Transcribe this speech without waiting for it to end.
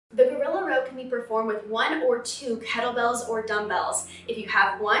row can be performed with 1 or 2 kettlebells or dumbbells. If you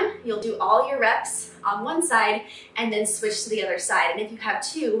have 1, you'll do all your reps on one side and then switch to the other side. And if you have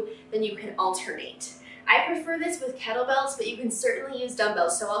 2, then you can alternate. I prefer this with kettlebells, but you can certainly use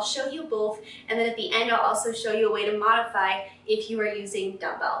dumbbells. So I'll show you both, and then at the end I'll also show you a way to modify if you are using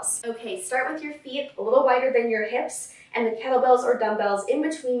dumbbells. Okay, start with your feet a little wider than your hips and the kettlebells or dumbbells in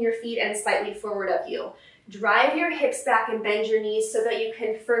between your feet and slightly forward of you. Drive your hips back and bend your knees so that you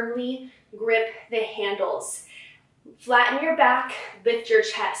can firmly grip the handles. Flatten your back, lift your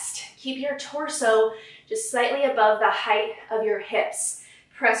chest. Keep your torso just slightly above the height of your hips.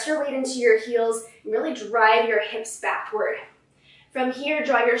 Press your weight into your heels and really drive your hips backward. From here,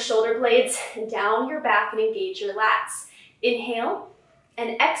 draw your shoulder blades down your back and engage your lats. Inhale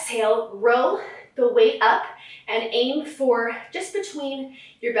and exhale, roll the weight up and aim for just between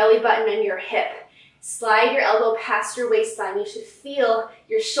your belly button and your hip. Slide your elbow past your waistline. You should feel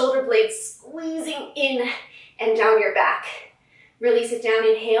your shoulder blades squeezing in and down your back. Release it down,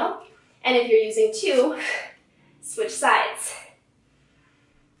 inhale. And if you're using 2, switch sides.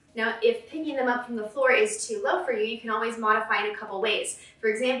 Now, if picking them up from the floor is too low for you, you can always modify in a couple ways. For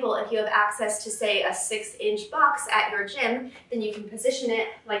example, if you have access to, say, a 6-inch box at your gym, then you can position it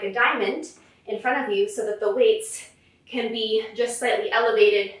like a diamond in front of you so that the weights can be just slightly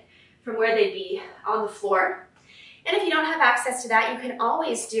elevated from where they'd be on the floor. And if you don't have access to that, you can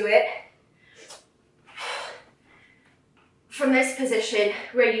always do it from this position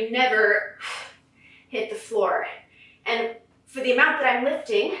where you never hit the floor. And for the amount that I'm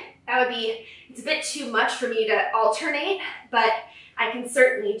lifting, it's a bit too much for me to alternate, but I can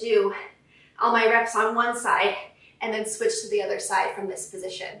certainly do all my reps on one side and then switch to the other side from this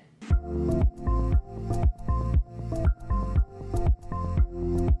position.